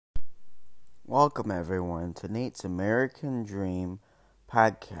Welcome everyone to Nate's American Dream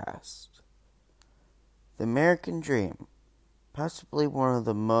podcast. The American Dream, possibly one of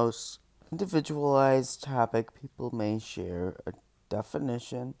the most individualized topic people may share a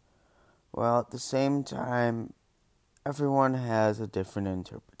definition, while at the same time everyone has a different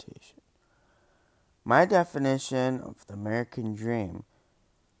interpretation. My definition of the American Dream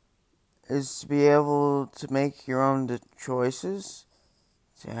is to be able to make your own choices,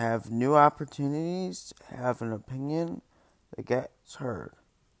 to have new opportunities, to have an opinion that gets heard.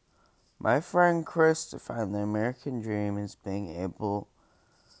 My friend Chris defined the American dream as being able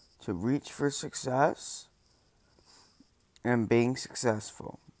to reach for success and being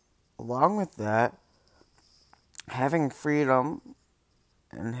successful. Along with that, having freedom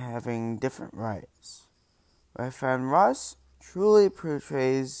and having different rights. My friend Russ truly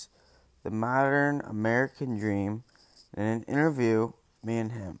portrays the modern American dream in an interview me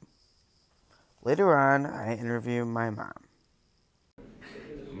and him. Later on, I interview my mom.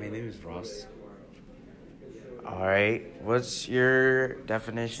 My name is Ross. Alright, what's your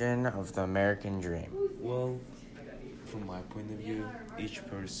definition of the American dream? Well, from my point of view, each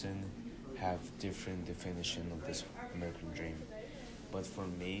person have different definition of this American dream. But for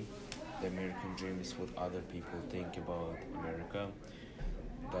me, the American dream is what other people think about America.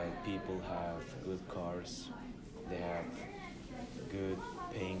 That people have good cars, they have good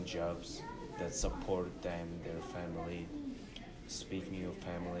paying jobs that support them, their family. Speaking of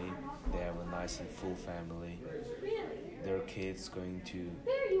family, they have a nice and full family. Their kids going to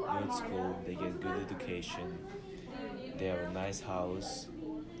good school, they get good education, they have a nice house,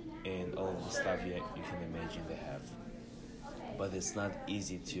 and all of the stuff you can imagine they have. But it's not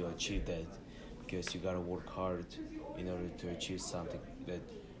easy to achieve that because you gotta work hard in order to achieve something that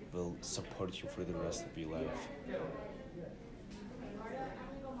will support you for the rest of your life.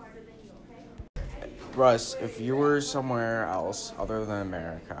 Russ, if you were somewhere else other than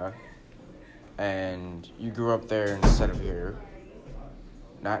America, and you grew up there instead of here,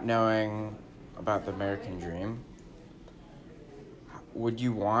 not knowing about the American dream, would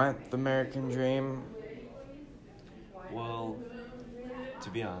you want the American dream? Well, to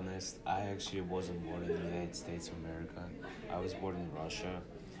be honest, I actually wasn't born in the United States of America. I was born in Russia.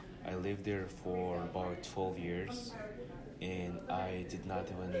 I lived there for about 12 years, and I did not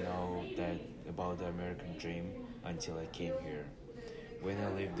even know that about the American dream until I came here. When I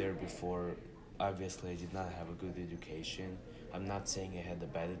lived there before, obviously I did not have a good education. I'm not saying I had a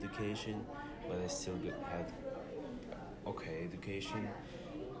bad education, but I still had okay education.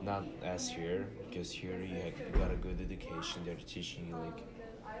 Not as here, because here you got a good education. They're teaching you like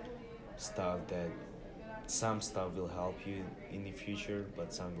stuff that some stuff will help you in the future,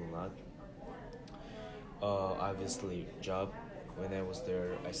 but some will not. Obviously, job. When I was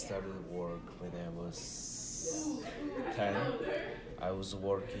there, I started work when I was 10. I was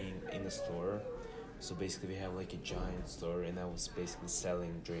working in a store. So basically, we have like a giant store, and I was basically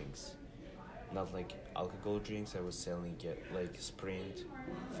selling drinks. Not like alcohol drinks, I was selling like Sprint,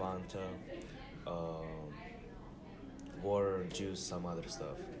 Fanta, um, water, juice, some other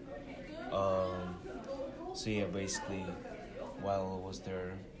stuff. Um, so yeah, basically, while I was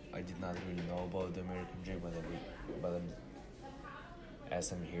there, I did not really know about the American dream, but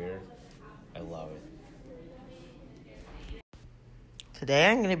as I'm here, I love it.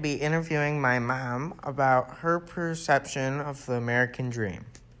 Today I'm going to be interviewing my mom about her perception of the American dream.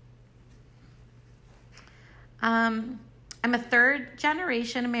 I'm a third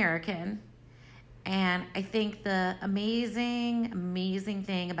generation American, and I think the amazing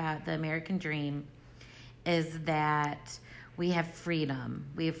thing about the American dream is that we have freedom.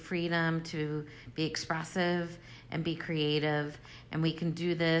 We have freedom to be expressive and be creative, and we can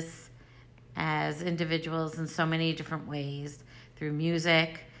do this as individuals in so many different ways, through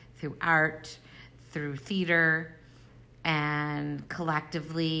music, through art, through theater, and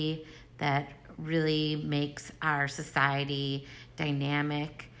collectively that really makes our society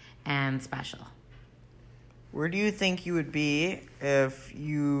dynamic and special. Where do you think you would be if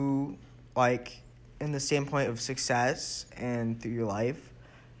you, in the standpoint of success and through your life,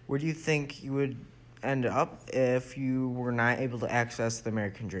 where do you think you would end up if you were not able to access the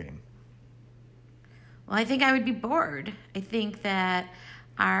American dream? Well, I think I would be bored. I think that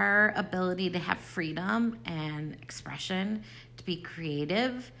our ability to have freedom and expression, to be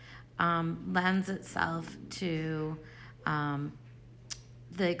creative, lends itself to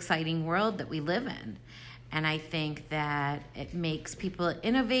the exciting world that we live in. And I think that it makes people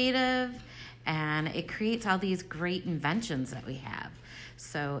innovative, and it creates all these great inventions that we have.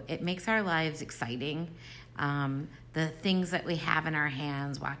 So it makes our lives exciting. the things that we have in our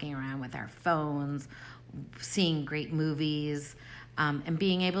hands, walking around with our phones, seeing great movies, and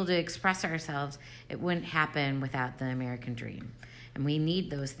being able to express ourselves. It wouldn't happen without the American dream. And we need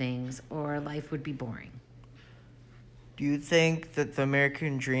those things, or life would be boring. Do you think that the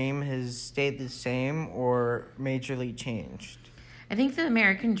American dream has stayed the same or majorly changed? I think the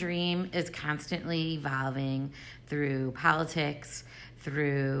American dream is constantly evolving through politics,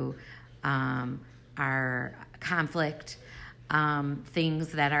 through our conflict,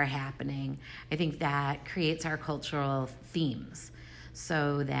 things that are happening. I think that creates our cultural themes,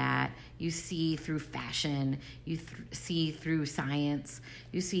 so that you see through fashion, you see through science,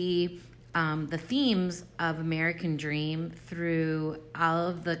 you see the themes of American Dream through all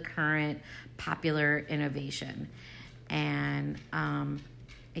of the current popular innovation. And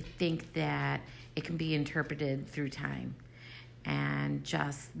I think that it can be interpreted through time. And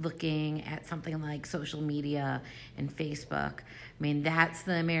just looking at something like social media and Facebook, I mean, that's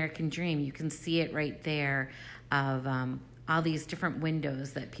the American dream. You can see it right there of all these different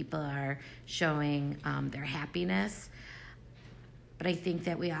windows that people are showing their happiness. But I think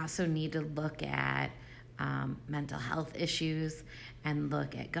that we also need to look at mental health issues and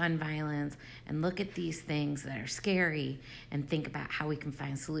look at gun violence and look at these things that are scary and think about how we can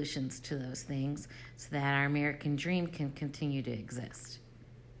find solutions to those things so that our American dream can continue to exist.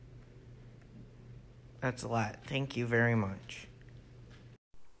 That's a lot. Thank you very much.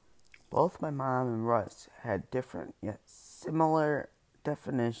 Both my mom and Russ had different yet similar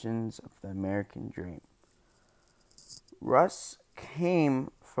definitions of the American dream. Russ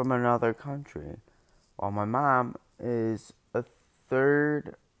came from another country, while my mom is a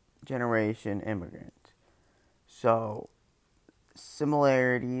third-generation immigrant. So,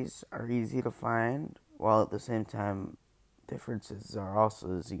 similarities are easy to find, while at the same time, differences are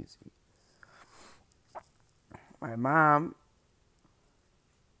also as easy.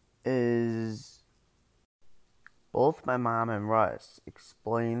 Both my mom and Russ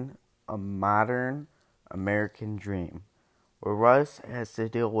explain a modern American dream, where Russ has to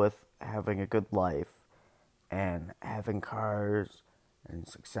deal with having a good life and having cars and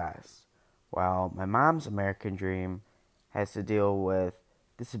success, while my mom's American dream has to deal with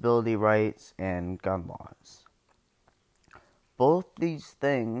disability rights and gun laws. Both these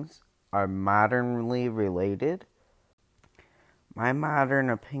things are modernly related. My modern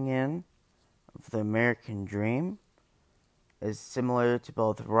opinion of the American dream is similar to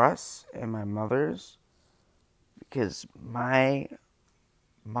both Russ and my mother's, because my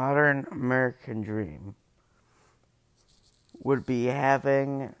modern American dream would be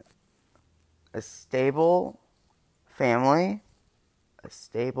having a stable family, a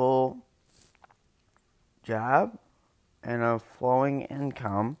stable job, and a flowing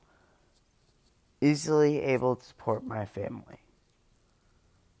income, easily able to support my family.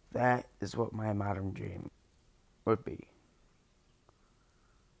 That is what my modern dream would be.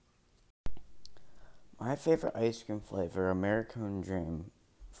 My favorite ice cream flavor, American Dream,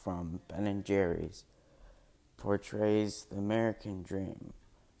 from Ben & Jerry's, portrays the American dream.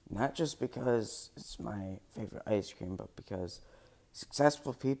 Not just because it's my favorite ice cream, but because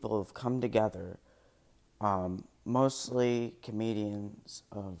successful people have come together, mostly comedians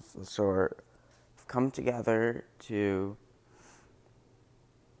of the sort, have come together to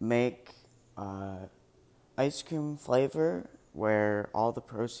make ice cream flavor where all the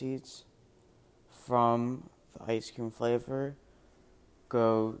proceeds from the ice cream flavor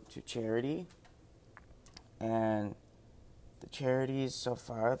go to charity. And the charities so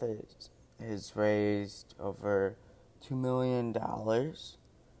far that has raised over $2 million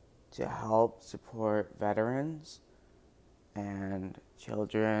to help support veterans and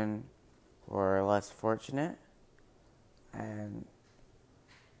children who are less fortunate. And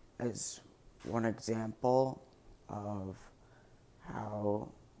as one example of how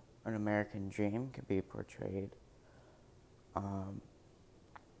an American dream can be portrayed,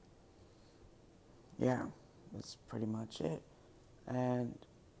 that's pretty much it. And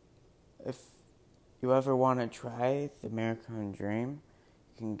if you ever want to try the American Dream,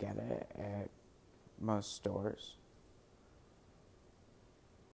 you can get it at most stores.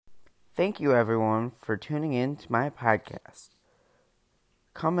 Thank you, everyone, for tuning in to my podcast.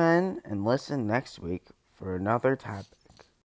 Come in and listen next week for another topic.